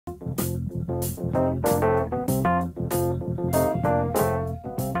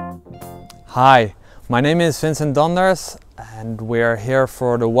Hi, my name is Vincent Donders and we're here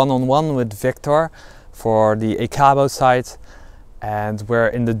for the one-on-one with Victor for the Ekabo site, and we're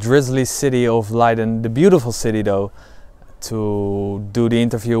in the drizzly city of Leiden, the beautiful city though, to do the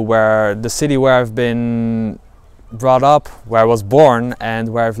interview the city where I've been brought up, where I was born and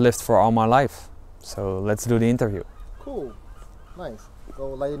where I've lived for all my life. So let's do the interview. Cool, nice.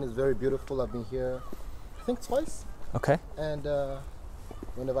 So Leiden is very beautiful. I've been here I think twice. Okay. And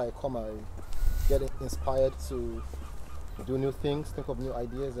whenever I come, I get inspired to do new things, think of new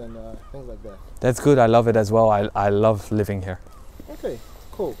ideas and things like that. That's good, I love it as well. I love living here. Okay,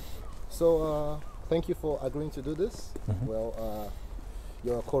 cool. So thank you for agreeing to do this. Mm-hmm. Well,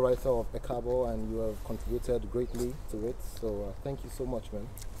 you're a co-writer of Ekabo and you have contributed greatly to it. So thank you so much, man.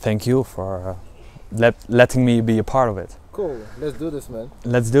 Thank you for letting me be a part of it. Cool, let's do this, man.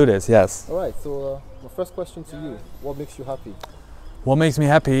 Let's do this, yes. Alright, so my first question to you, what makes you happy? What makes me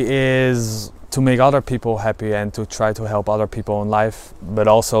happy is to make other people happy and to try to help other people in life, but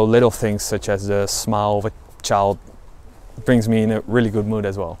also little things such as the smile of a child brings me in a really good mood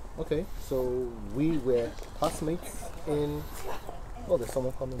as well. Okay, so we were classmates in... Oh, there's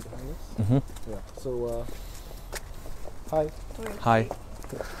someone coming behind us. Mm-hmm. Yeah, so hi. Hi.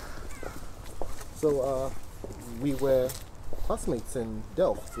 So we were classmates in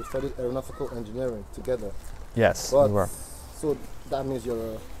Delft. We studied aeronautical engineering together. Yes, But, we were. So that means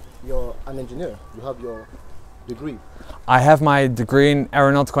you're an engineer. You have your degree. I have my degree in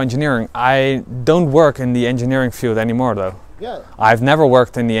aeronautical engineering. I don't work in the engineering field anymore though. Yeah. I've never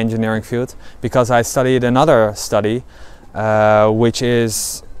worked in the engineering field because I studied another study which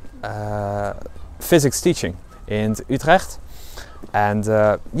is physics teaching in Utrecht. And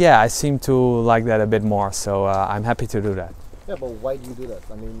yeah, I seem to like that a bit more, so I'm happy to do that. Yeah, but why do you do that?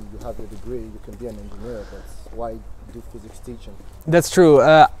 I mean, you have a degree, you can be an engineer, but why do physics teaching? That's true.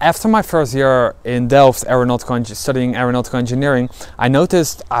 After my first year in Delft studying aeronautical engineering, I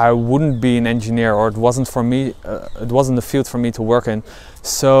noticed I wouldn't be an engineer, or it wasn't for me. It wasn't the field for me to work in.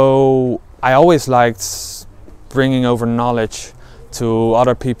 So I always liked bringing over knowledge to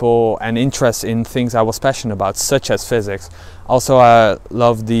other people and interest in things I was passionate about, such as physics. Also, I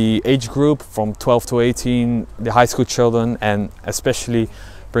love the age group from 12 to 18, the high school children, and especially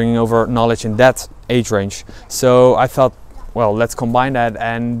bringing over knowledge in that age range. So I thought, well, let's combine that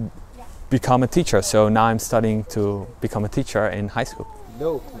and become a teacher. So now I'm studying to become a teacher in high school.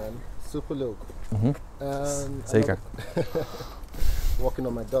 Leuk, man. Super leuk. Mm-hmm. Zeker. Working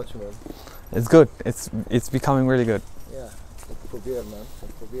on my Dutch, man. It's good. It's becoming really good. Yeah, ik probeer, man.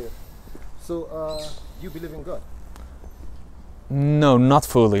 Ik probeer. So, you believe in God? No, not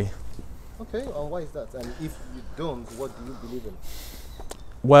fully. Okay, and why is that? And if you don't, what do you believe in?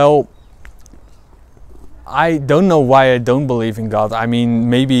 Well, I don't know why I don't believe in God. I mean,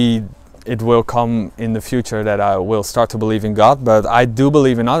 maybe it will come in the future that I will start to believe in God, but I do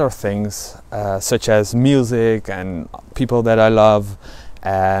believe in other things, such as music and people that I love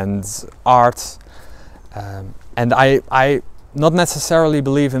and art. And I not necessarily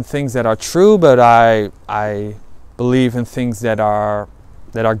believe in things that are true, but I believe in things that are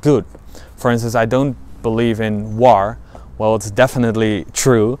good. For instance, I don't believe in war. Well, it's definitely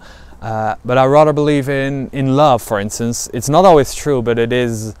true, but I rather believe in love. For instance, it's not always true, but it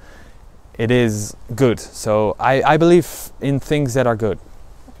is good. So I believe in things that are good.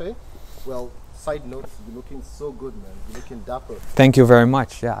 Okay. Well, side note, you're looking so good, man. You're looking dapper. Thank you very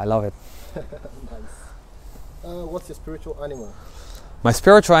much. Yeah, I love it. Nice. What's your spiritual animal? My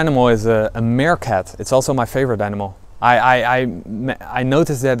spiritual animal is a meerkat. It's also my favorite animal. I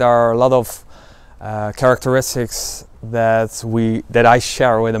noticed that there are a lot of characteristics that I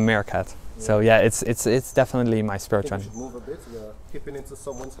share with a meerkat. Yeah. So yeah, it's definitely my spiritual animal. Move a bit. We're peeping into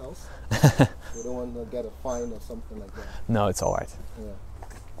someone's house. We don't want to get a fine or something like that. No, it's all right. Yeah.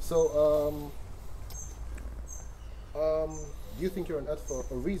 So do you think you're on Earth for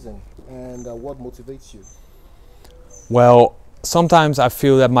a reason, and what motivates you? Well, sometimes I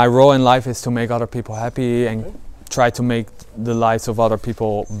feel that my role in life is to make other people happy and try to make the lives of other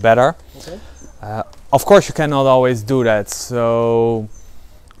people better. Okay. Of course, you cannot always do that. So,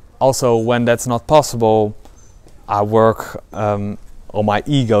 also when that's not possible, I work on my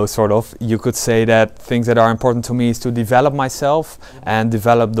ego, sort of. You could say that things that are important to me is to develop myself and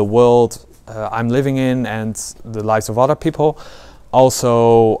develop the world I'm living in and the lives of other people.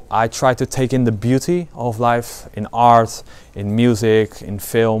 Also, I try to take in the beauty of life in art, in music, in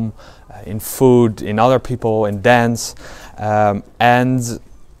film, in food, in other people, in dance. And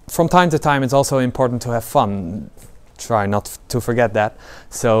from time to time, it's also important to have fun. try not to forget that.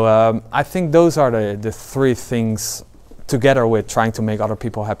 So I think those are the three things, together with trying to make other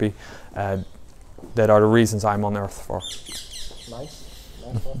people happy, that are the reasons I'm on Earth for. Nice.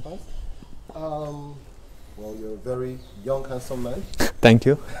 Well, you're a very young, handsome man. Thank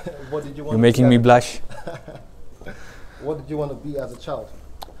you. What did you want? You're making me blush. What did you want to be as a child?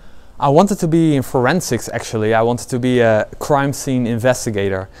 I wanted to be in forensics, actually. I wanted to be a crime scene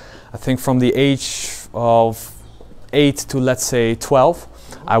investigator. I think from the age of 8 to, let's say, 12,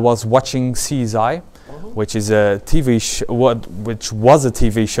 I was watching CSI, which is a TV which was a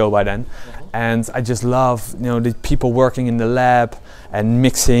TV show by then. And I just love, the people working in the lab and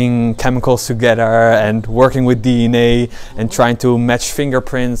mixing chemicals together and working with DNA and trying to match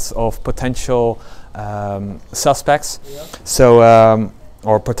fingerprints of potential suspects,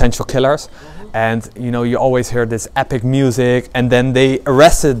 or potential killers. And you always hear this epic music, and then they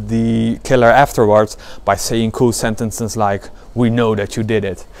arrested the killer afterwards by saying cool sentences like, "We know that you did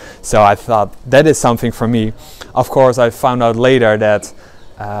it." So I thought that is something for me. Of course, I found out later that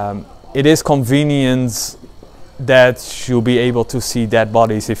it is convenient that you'll be able to see dead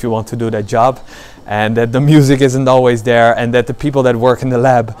bodies if you want to do that job, and that the music isn't always there, and that the people that work in the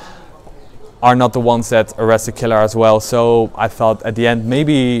lab are not the ones that arrest the killer as well. So I thought at the end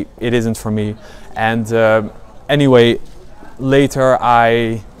maybe it isn't for me. And anyway, later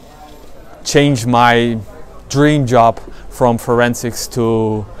I changed my dream job from forensics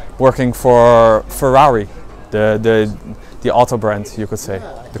to working for Ferrari, the auto brand, you could say,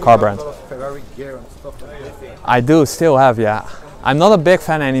 the car brand. Ferrari gear and stuff like that. I do still have, yeah. I'm not a big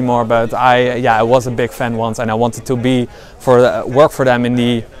fan anymore, but I was a big fan once, and I wanted to be work for them in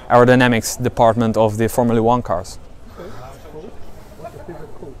the aerodynamics department of the Formula 1 cars. Okay, cool. What's your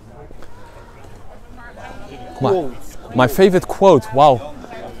favorite quote? My favorite quote, wow.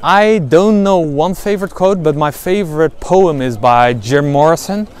 I don't know one favorite quote, but my favorite poem is by Jim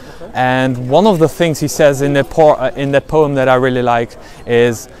Morrison. And one of the things he says in that poem that I really like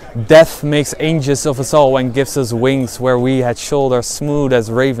is, "Death makes angels of us all and gives us wings where we had shoulders smooth as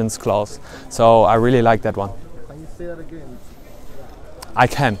raven's claws." So I really like that one. Can you say that again? I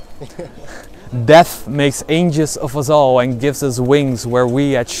can. "Death makes angels of us all and gives us wings where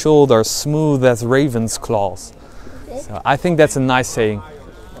we had shoulders smooth as raven's claws." So I think that's a nice saying.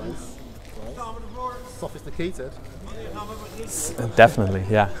 Nice. Sophisticated. Definitely,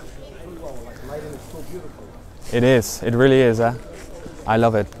 yeah. Leiden is so beautiful. It is. It really is. I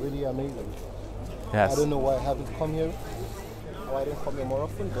love it. Really amazing. Yes. I don't know why I haven't come here. Why I didn't come here more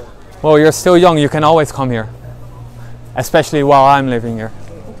often, but Well, you're still young. You can always come here, especially while I'm living here.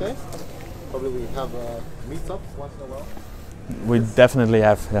 okay. Probably we have meetups once in a while. We definitely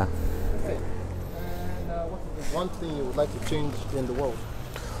have. Yeah. Okay. And what is the one thing you would like to change in the world?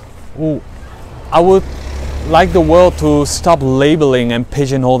 Ooh, I would like the world to stop labeling and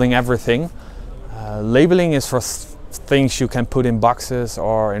pigeonholing everything. Labeling is for things you can put in boxes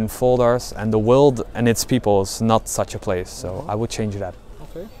or in folders, and the world and its people is not such a place. So I would change that.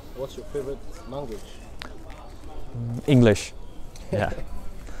 Okay. What's your favorite language? English. Yeah.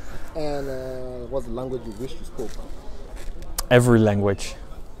 And what's the language you wish you spoke? Every language.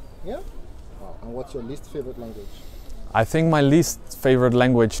 Yeah. Wow. And what's your least favorite language? I think my least favorite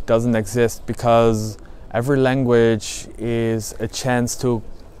language doesn't exist, because every language is a chance to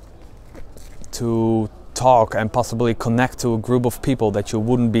talk and possibly connect to a group of people that you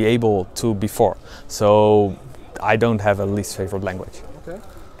wouldn't be able to before. So I don't have a least favorite language. Okay.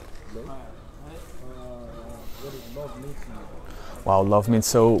 What does love mean to you? Wow, love means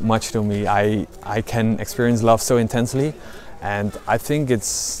so much to me. I can experience love so intensely, and I think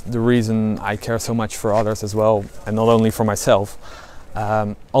it's the reason I care so much for others as well, and not only for myself.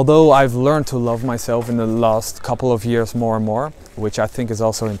 Although I've learned to love myself in the last couple of years more and more, which I think is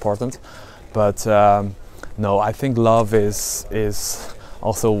also important. But no, I think love is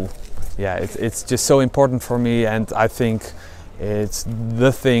also, yeah, it's just so important for me, and I think it's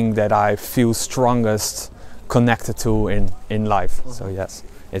the thing that I feel strongest connected to in life. So yes,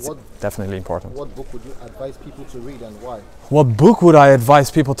 it's definitely important. What book would you advise people to read, and why? What book would I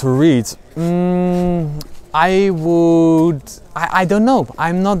advise people to read? I don't know.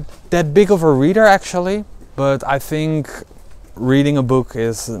 I'm not that big of a reader actually, but I think reading a book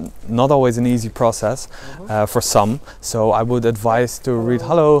is not always an easy process for some. So I would advise to read.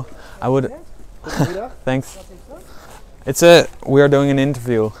 Hello, I would. Thanks. We are doing an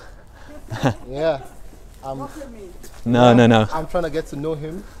interview. Yeah. No. I'm trying to get to know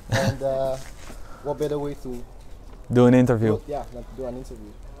him, and what better way to do an interview? Yeah, than to do an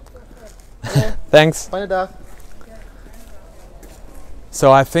interview. Thanks. Fijne dag.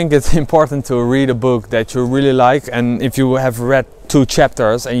 So I think it's important to read a book that you really like, and if you have read 2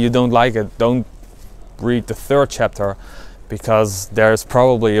 chapters and you don't like it, don't read the 3rd chapter, because there's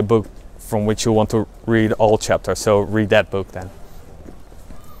probably a book from which you want to read all chapters, so read that book then.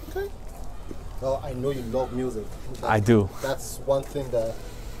 Okay. Well, I know you love music. I do. That's one thing that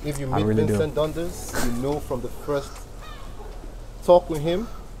if you meet really Vincent Donders, you know from the first talk with him,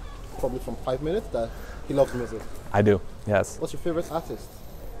 probably from 5 minutes, that he loves music. I do, yes. What's your favorite artist?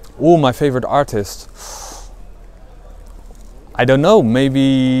 Oh, my favorite artist. I don't know,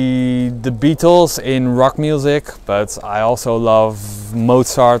 maybe the Beatles in rock music, but I also love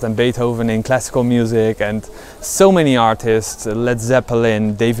Mozart and Beethoven in classical music, and so many artists. Led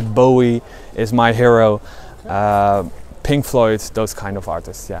Zeppelin, David Bowie is my hero, Pink Floyd, those kind of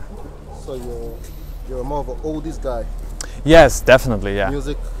artists, yeah. So you're more of an oldies guy. Yes, definitely, yeah.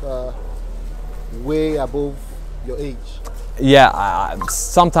 Music way above your age. Yeah,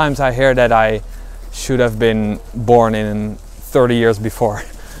 sometimes I hear that I should have been born in 30 years before.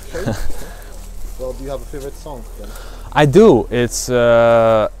 Okay. Well, do you have a favorite song then? I do. It's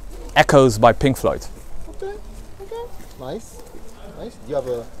Echoes by Pink Floyd. Okay, okay. Nice, nice. Do you have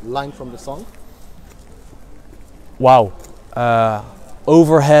a line from the song? Wow.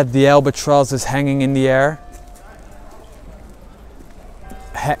 Overhead the albatross is hanging in the air.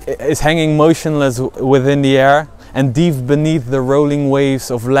 Is hanging motionless within the air, and deep beneath the rolling waves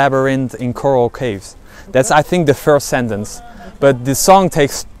of labyrinth in coral caves. That's, I think, the first sentence. But the song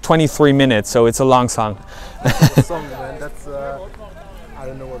takes 23 minutes, so it's a long song. Song, man. That's I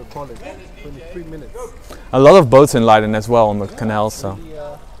don't know what to call it. 23 minutes. A lot of boats in Leiden as well on the canal, so.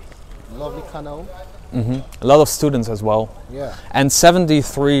 Lovely canal. A lot of students as well. Yeah. And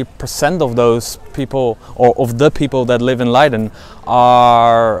 73% of those people, or of the people that live in Leiden,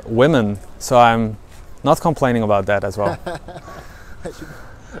 are women. So I'm not complaining about that as well.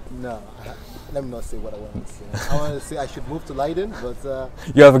 No, let me not say what I want to say. I want to say I should move to Leiden, but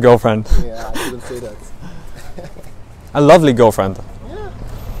You have a girlfriend. yeah, I shouldn't say that. A lovely girlfriend. Yeah.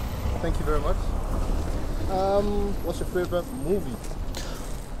 Thank you very much. What's your favorite movie?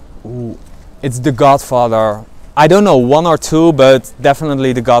 Ooh, it's The Godfather. I don't know, 1 or 2, but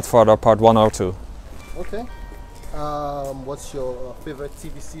definitely The Godfather part 1 or 2. Okay. What's your favorite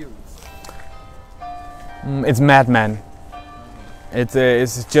TV series? It's Mad Men.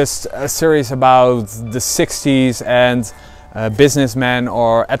 It's just a series about the 60s and businessmen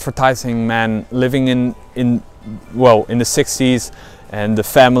or advertising men living in the 60s, and the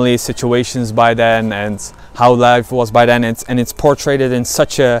family situations by then and how life was by then, and it's portrayed in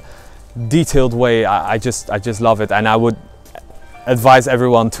such a detailed way. I just love it, and I would advise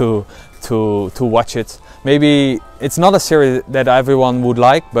everyone to watch it. Maybe it's not a series that everyone would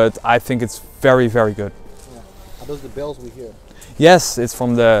like, but I think it's very, very good. Yeah. Are those the bells we hear? Yes, it's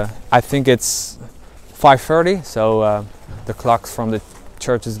from I think it's 5:30, so the clocks from the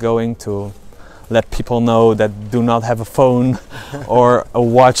church is going to let people know that do not have a phone or a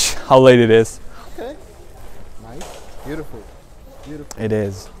watch how late it is. Okay. Nice. Beautiful. Beautiful. It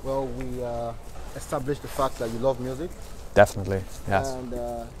is. Well, we established the fact that you love music. Definitely, yes. And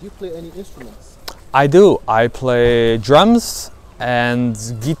do you play any instruments? I do. I play drums and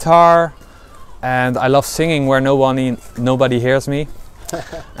guitar, and I love singing where nobody hears me.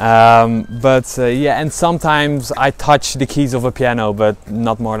 Yeah, and sometimes I touch the keys of a piano, but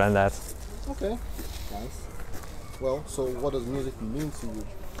not more than that. Okay, nice. Well, so what does music mean to you?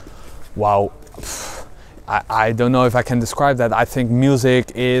 Wow. I don't know if I can describe that. I think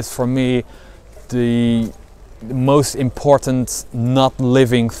music is for me the most important not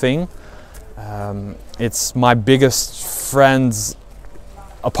living thing. It's my biggest friends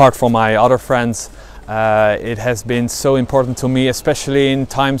apart from my other friends. It has been so important to me, especially in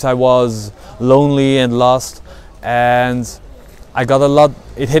times I was lonely and lost, and I got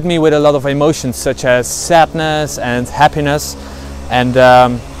it hit me with a lot of emotions such as sadness and happiness, and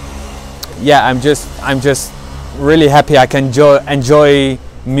yeah, I'm just really happy I can enjoy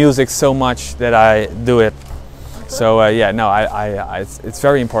music so much that I do it. So yeah, no, it's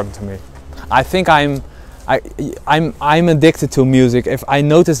very important to me. I think I'm addicted to music. If I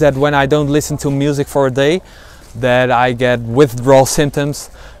notice that when I don't listen to music for a day, that I get withdrawal symptoms.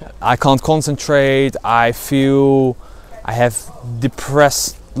 I can't concentrate. I feel I have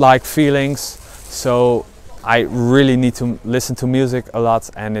depressed like feelings. So I really need to listen to music a lot,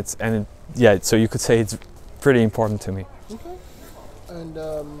 and yeah. So you could say it's pretty important to me. Okay. And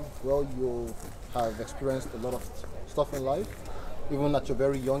well, you have experienced a lot of stuff in life, even at your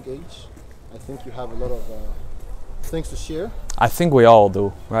very young age. I think you have a lot of things to share. I think we all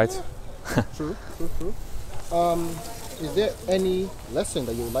do, right? Yeah. True. is there any lesson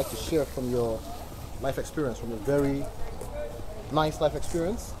that you would like to share from your life experience, from a very nice life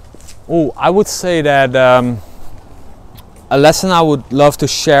experience? Oh, I would say that a lesson I would love to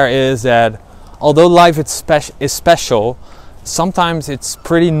share is that although life is special, sometimes it's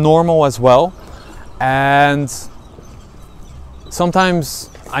pretty normal as well. And sometimes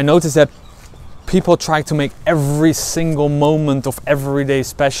I notice that people try to make every single moment of every day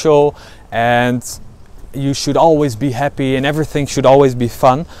special, and you should always be happy and everything should always be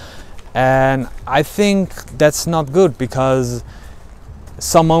fun. And I think that's not good, because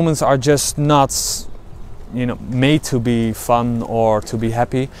some moments are just not, you know, made to be fun or to be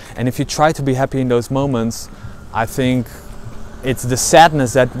happy. And if you try to be happy in those moments, I think it's the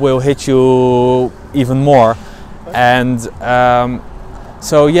sadness that will hit you even more. And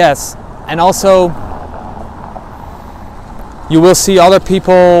so yes, and also you will see other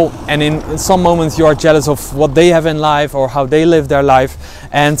people, and in some moments you are jealous of what they have in life or how they live their life,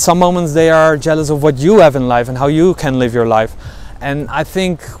 and some moments they are jealous of what you have in life and how you can live your life. And I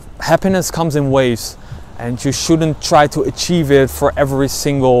think happiness comes in waves, and you shouldn't try to achieve it for every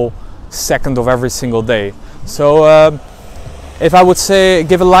single second of every single day. So if I would say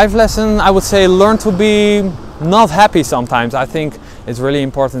give a life lesson, I would say learn to be not happy sometimes. I think it's really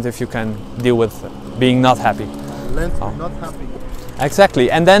important if you can deal with being not happy. Learn to be not happy. Exactly.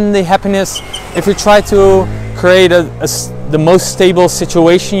 And then the happiness, if you try to create the most stable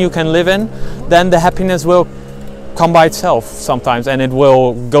situation you can live in, then the happiness will come by itself sometimes, and it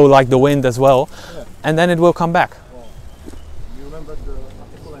will go like the wind as well. Yeah. And then it will come back. Wow. You remember the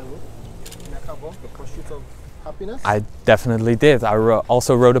article I wrote in Ekabo, The Pursuit of Happiness? I definitely did. I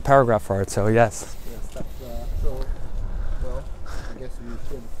also wrote a paragraph for it, so yes. Yes, that's so, well, I guess we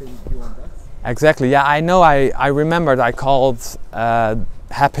share the same view on that. Exactly, yeah, I know. I remembered I called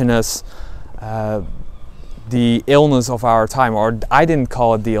happiness the illness of our time, or I didn't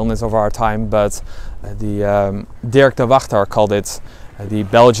call it the illness of our time, but the Dirk de Wachter called it, the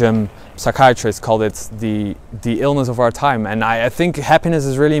Belgian psychiatrist called it the illness of our time. And I think happiness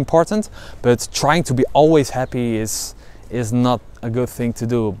is really important, but trying to be always happy is not a good thing to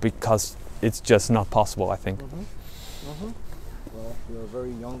do, because it's just not possible, I think. Mm-hmm. Mm-hmm. Well, you're a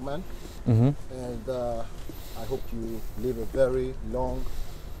very young man. Mm-hmm. And I hope you live a very long,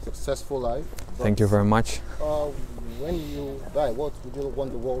 successful life. Thank you very much. When you die, what would you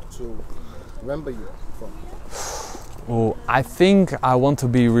want the world to remember you from? Oh, I think I want to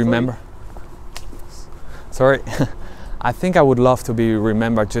be remembered. Sorry. I think I would love to be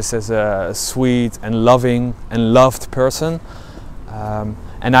remembered just as a sweet and loving and loved person.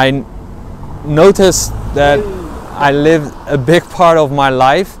 And I noticed that I lived a big part of my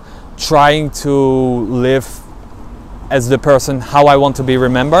life trying to live as the person how I want to be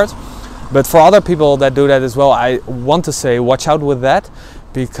remembered. But for other people that do that as well, I want to say watch out with that,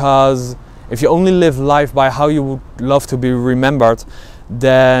 because if you only live life by how you would love to be remembered,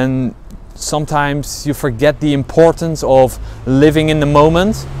 then sometimes you forget the importance of living in the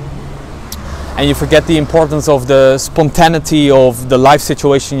moment, and you forget the importance of the spontaneity of the life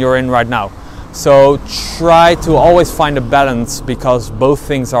situation you're in right now. So try to always find a balance, because both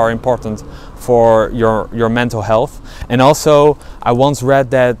things are important for your mental health. And also, I once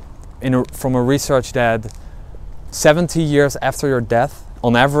read that from a research that 70 years after your death,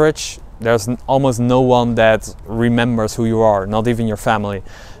 on average, there's almost no one that remembers who you are, not even your family.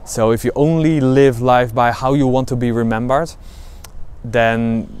 So if you only live life by how you want to be remembered,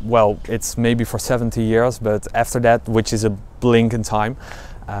 then, well, it's maybe for 70 years, but after that, which is a blink in time,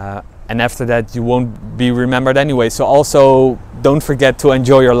 and after that you won't be remembered anyway. So also don't forget to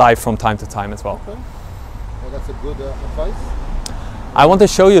enjoy your life from time to time as well. Okay. Well, that's a good advice. I want to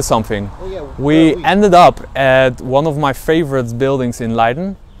show you something. Oh, yeah. We ended up at one of my favorite buildings in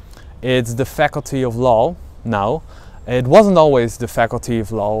Leiden. It's the Faculty of Law now. It wasn't always the Faculty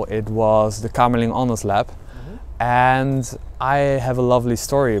of Law, it was the Kamerling Honors Lab. Mm-hmm. And I have a lovely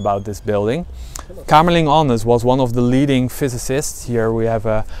story about this building. Kamerling Honors was one of the leading physicists, here we have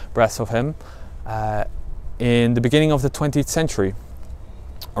a breast of him, in the beginning of the 20th century,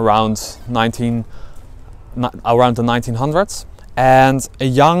 around the 1900s. And a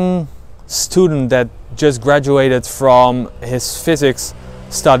young student that just graduated from his physics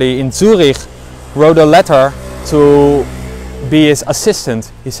study in Zurich wrote a letter to be his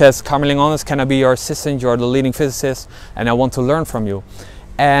assistant. He says, Kamerling Honors, can I be your assistant? You're the leading physicist and I want to learn from you.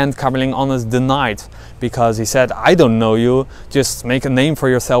 And Kamerling Honors denied, because he said, I don't know you, just make a name for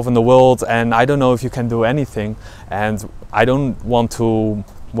yourself in the world, and I don't know if you can do anything, and I don't want to,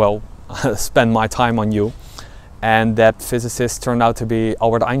 well, spend my time on you. And that physicist turned out to be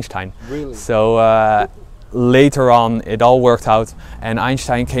Albert Einstein. Really? So later on it all worked out, and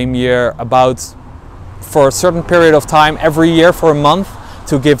Einstein came here about for a certain period of time every year for a month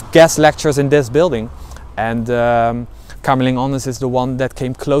to give guest lectures in this building. And Kamerlingh Onnes is the one that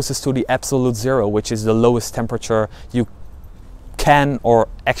came closest to the absolute zero, which is the lowest temperature you can or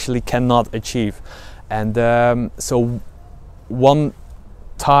actually cannot achieve. And so one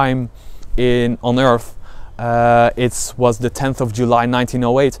time on Earth, it was the 10th of July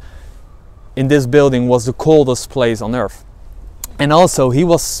 1908, in this building was the coldest place on Earth. And also he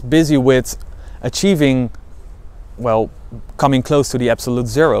was busy with achieving, well, coming close to the absolute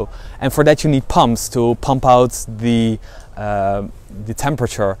zero, and for that you need pumps to pump out the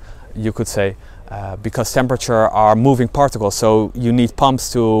temperature, you could say, because temperature are moving particles, so you need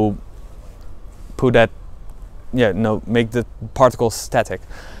pumps to put that, make the particles static.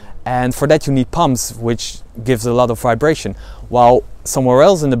 And for that you need pumps, which gives a lot of vibration. While somewhere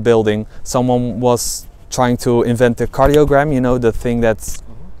else in the building, someone was trying to invent the cardiogram, you know, the thing that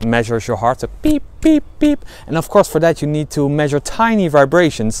measures your heart, so beep, beep, beep. And of course for that you need to measure tiny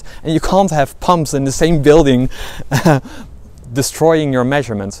vibrations, and you can't have pumps in the same building destroying your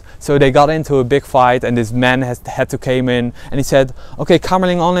measurements. So they got into a big fight, and this man had to came in, and he said, okay,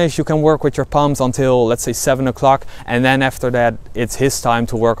 Kamerlingh Onnes, you can work with your pumps until, let's say, 7 o'clock, and then after that it's his time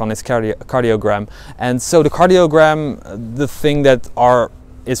to work on his cardiogram. And so the cardiogram, the thing that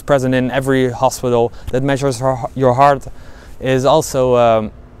is present in every hospital that measures your heart, is also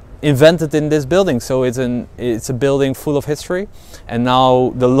invented in this building. So it's a building full of history, and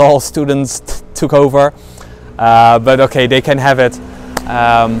now the law students took over. But okay, they can have it.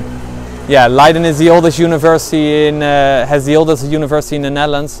 Yeah, Leiden is the oldest university has the oldest university in the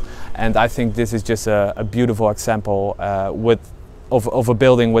Netherlands, and I think this is just a beautiful example of a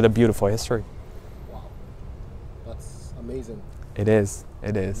building with a beautiful history. Wow, that's amazing. It is.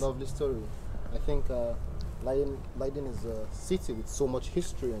 It is. Lovely story. I think Leiden is a city with so much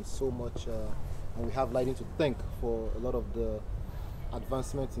history and so much, and we have Leiden to thank for a lot of the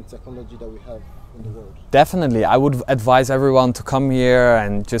advancements in technology that we have in the world. Definitely, I would advise everyone to come here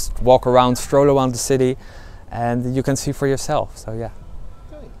and just walk around, stroll around the city, and you can see for yourself. So yeah.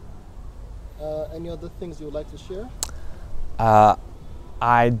 Okay. Any other things you would like to share?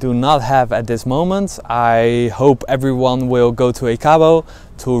 I do not have at this moment. I hope everyone will go to Ekabo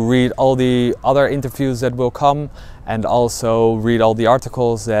to read all the other interviews that will come, and also read all the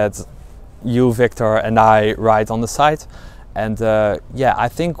articles that you, Victor, and I write on the site. And yeah, I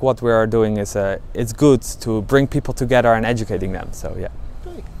think what we are doing is it's good to bring people together and educating them. So yeah.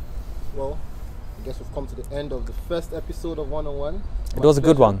 Okay. Well, I guess we've come to the end of the first episode of One on One. It was a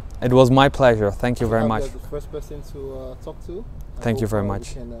good one. It was my pleasure. Thank you very much. You're the first person to talk to. Thank you very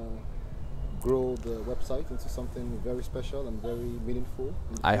much. We can grow the website into something very special and very meaningful.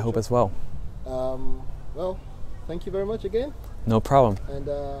 I hope as well. Well, thank you very much again. No problem. And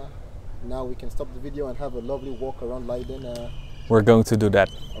now we can stop the video and have a lovely walk around Leiden. We're going to do that.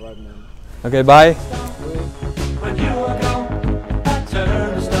 All right, man. Okay, bye.